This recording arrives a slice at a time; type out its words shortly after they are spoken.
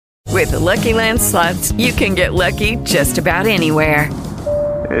With the Lucky Land Slots, you can get lucky just about anywhere.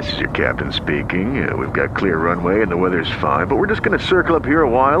 This is your captain speaking. We've got clear runway and the weather's fine, but we're just going to circle up here a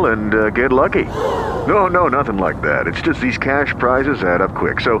while and get lucky. No, nothing like that. It's just these cash prizes add up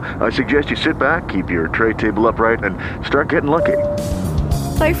quick. So I suggest you sit back, keep your tray table upright, and start getting lucky.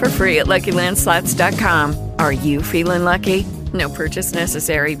 Play for free at LuckyLandSlots.com. Are you feeling lucky? No purchase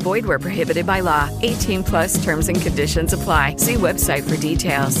necessary. Void where prohibited by law. 18 plus terms and conditions apply. See website for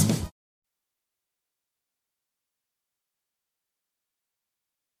details.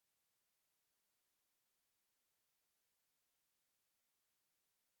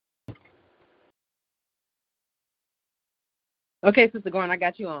 Okay, Sister Gordon, I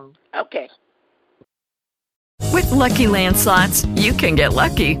got you on. Okay. With Lucky Land Slots, you can get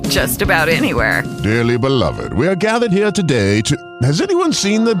lucky just about anywhere. Dearly beloved, we are gathered here today to... Has anyone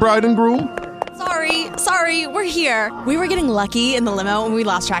seen the bride and groom? Sorry, we're here. We were getting lucky in the limo and we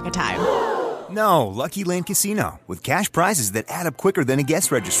lost track of time. No, Lucky Land Casino, with cash prizes that add up quicker than a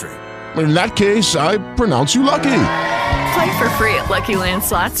guest registry. In that case, I pronounce you lucky. Play for free at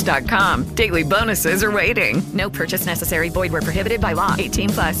LuckyLandSlots.com. Daily bonuses are waiting. No purchase necessary. Void where prohibited by law. 18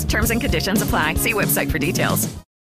 plus terms and conditions apply. See website for details.